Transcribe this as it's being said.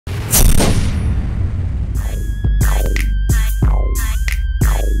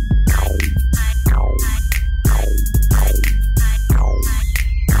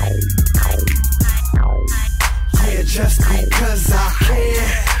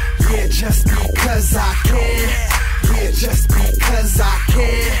just because I can. Yeah, just because I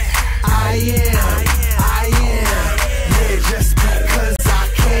can. I am. Yeah, just because I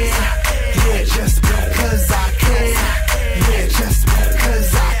can. Yeah, just because I can. Yeah, just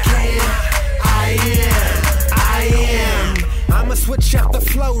because I can. I am. I'ma switch up the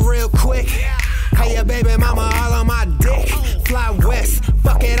flow real quick. Hey, your baby mama all on my dick. Fly west,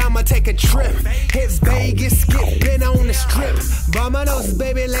 fuck it, I'ma take a trip. Hit Vegas, get bent on the strip. Vamonos,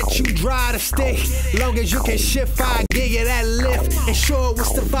 baby, let you drive the stick. Long as you can shift, I give you that lift. And sure,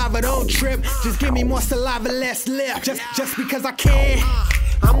 what's the vibe, don't trip. Just give me more saliva, less lip. Just because I can,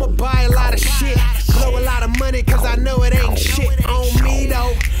 I'ma buy a lot of shit. Blow a lot of money, cause I know it ain't shit on me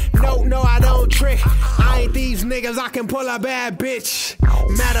though. No, I don't trick. I ain't these niggas, I can pull a bad bitch.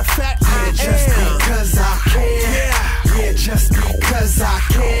 Matter of fact, I am. Just because I can. Yeah, just because I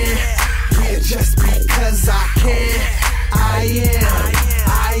can. Yeah, just because I can. I am.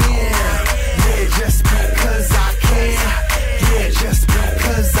 Yeah, just because I can. Yeah, just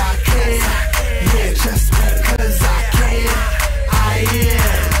because I can. Yeah, just because I can.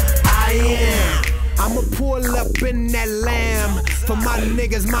 I am. I'ma pull up in that lamb. For my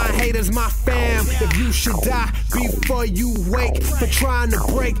niggas, my haters, my fam. If you should die before you wake, for trying to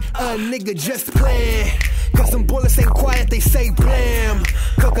break a nigga just playing. Cause some bullets ain't quiet, they say blam.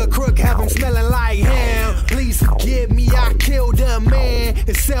 Cook a crook, have them smelling like ham. Please forgive me, I killed a man.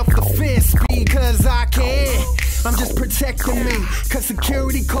 It's self-defense because I can. I'm just protecting me, cause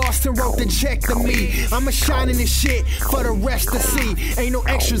security costs and wrote the check to me. I'ma shine in this shit for the rest to see. Ain't no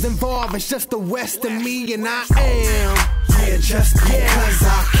extras involved, it's just the west of me, and I am. Yeah, just because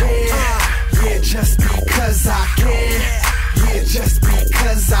I can.